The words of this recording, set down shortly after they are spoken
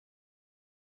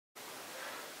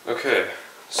Okay,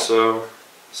 so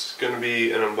this is going to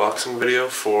be an unboxing video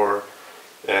for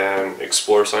an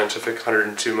Explorer Scientific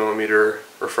 102mm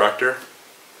refractor.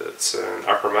 It's an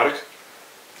achromatic.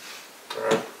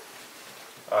 Alright,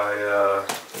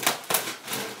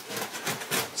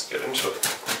 let's get into it.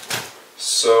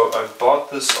 So I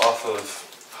bought this off of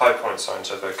High Point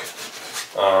Scientific.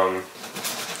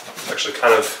 Actually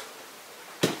kind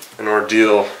of an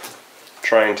ordeal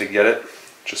trying to get it,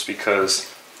 just because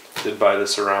I did buy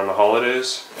this around the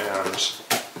holidays, and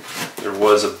there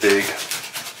was a big,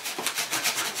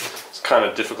 it's kind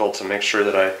of difficult to make sure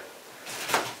that I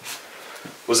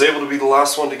was able to be the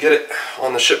last one to get it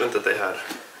on the shipment that they had,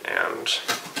 and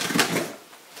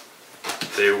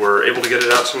they were able to get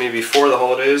it out to me before the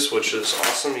holidays, which is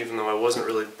awesome, even though I wasn't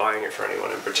really buying it for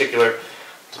anyone in particular.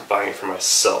 I was buying it for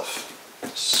myself.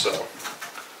 So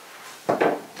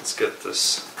let's get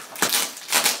this.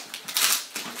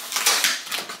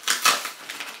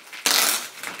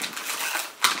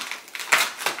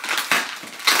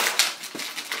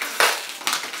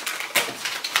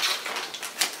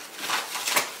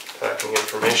 Packing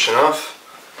information off.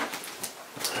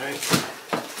 Alright.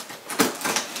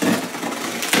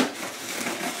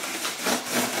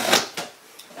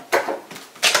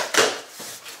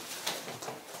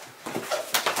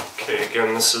 Okay,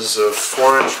 again, this is a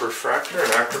 4-inch refractor,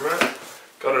 an achromat.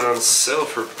 Got it on sale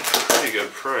for a pretty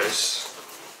good price.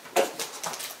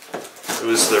 It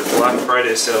was their Black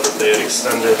Friday sale that they had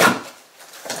extended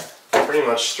pretty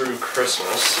much through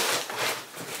Christmas.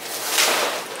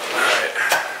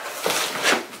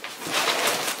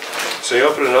 So you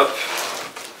open it up,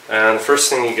 and the first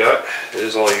thing you got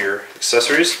is all your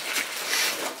accessories.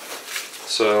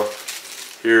 So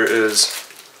here is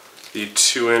the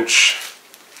 2-inch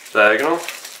diagonal,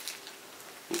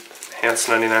 enhanced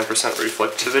 99%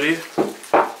 reflectivity.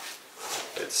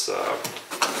 It's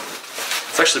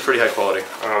actually pretty high quality.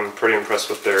 I'm pretty impressed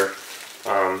with their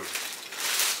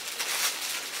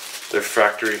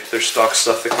stock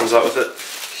stuff that comes out with it.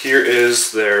 Here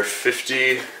is their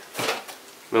 50mm.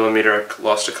 I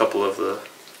lost a couple of the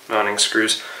mounting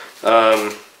screws.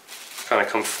 Kind of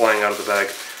come flying out of the bag.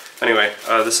 Anyway,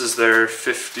 this is their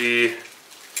 50.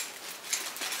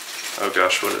 Oh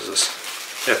gosh, what is this?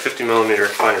 Yeah, 50mm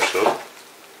finer scope.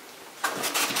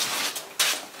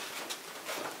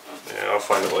 Yeah, I'll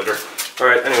find it later.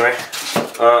 Alright, anyway,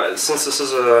 since this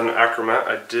is an achromat,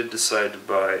 I did decide to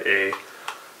buy a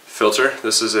filter.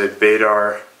 This is a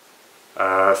Beta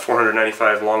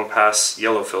 495 long pass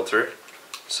yellow filter.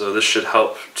 So this should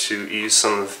help to ease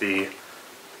some of the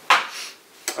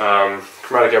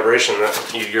chromatic aberration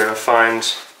that you're going to find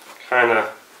kind of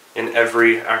in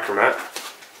every achromat.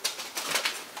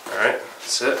 Alright,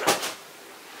 that's it.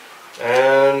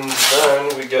 And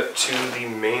then we get to the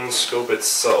main scope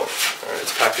itself. Alright,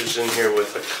 it's packaged in here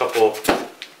with a couple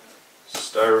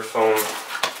styrofoam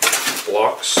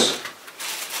blocks.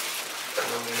 And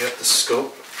then we get the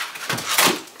scope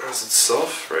as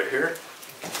itself right here.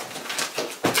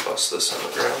 Toss this on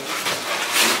the ground.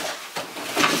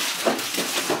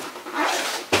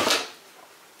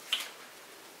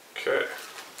 Okay.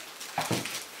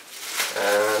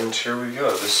 And here we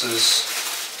go. This is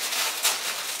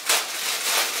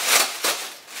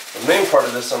the main part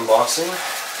of this unboxing.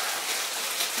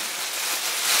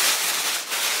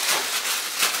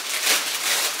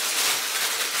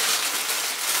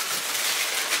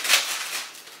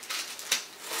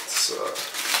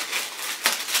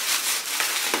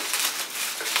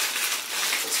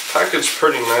 It's packaged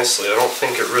pretty nicely. I don't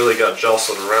think it really got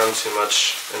jostled around too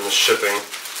much in the shipping,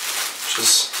 which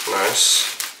is nice.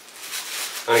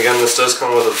 And again, this does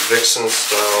come with a Vixen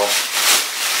style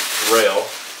rail,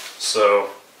 so,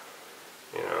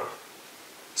 you know,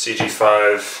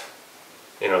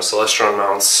 CG5, you know, Celestron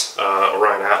mounts,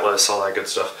 Orion Atlas, all that good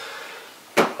stuff.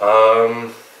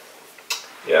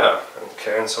 Yeah,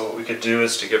 okay, and so what we could do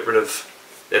is to get rid of,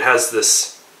 it has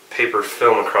this paper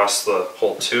film across the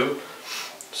whole tube,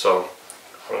 so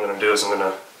what I'm going to do is I'm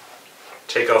going to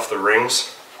take off the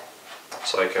rings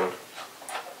so I can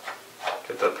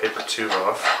get that paper tube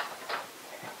off.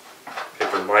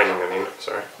 Paper lining, I mean,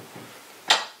 sorry.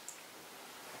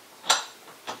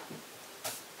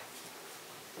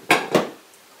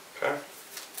 Okay.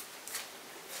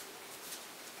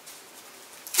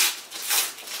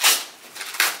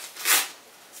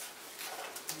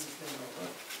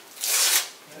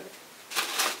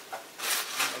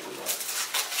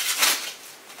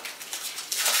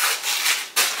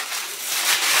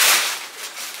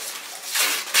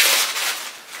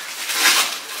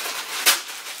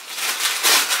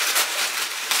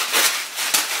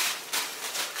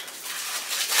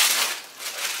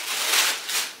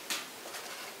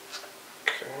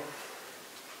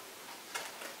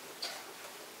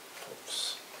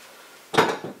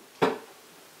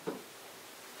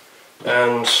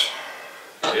 And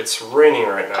it's raining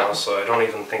right now, so I don't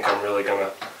even think I'm really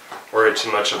gonna worry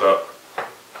too much about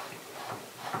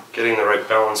getting the right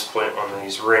balance point on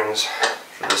these rings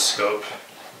for this scope.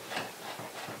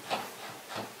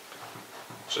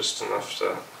 Just enough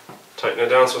to tighten it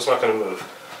down so it's not going to move.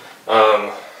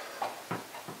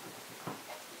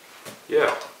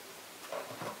 Yeah.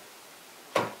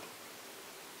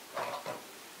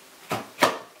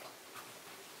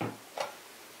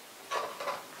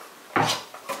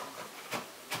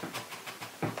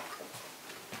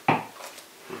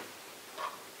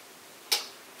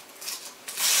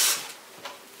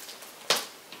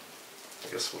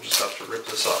 I guess we'll just have to rip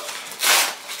this off.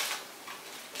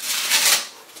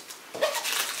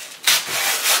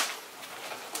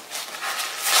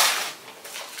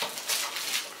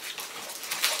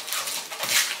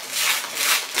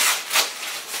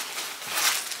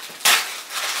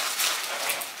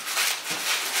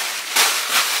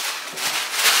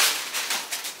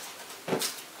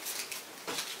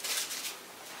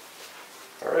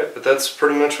 Alright, but that's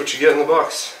pretty much what you get in the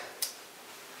box.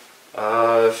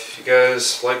 If you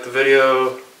guys like the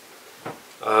video,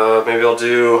 maybe I'll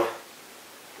do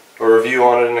a review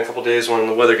on it in a couple days when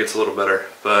the weather gets a little better.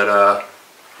 But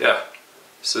yeah,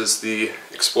 this is the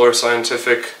Explorer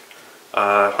Scientific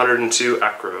 102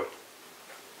 Acro.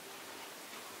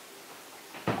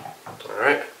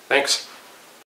 Alright, thanks.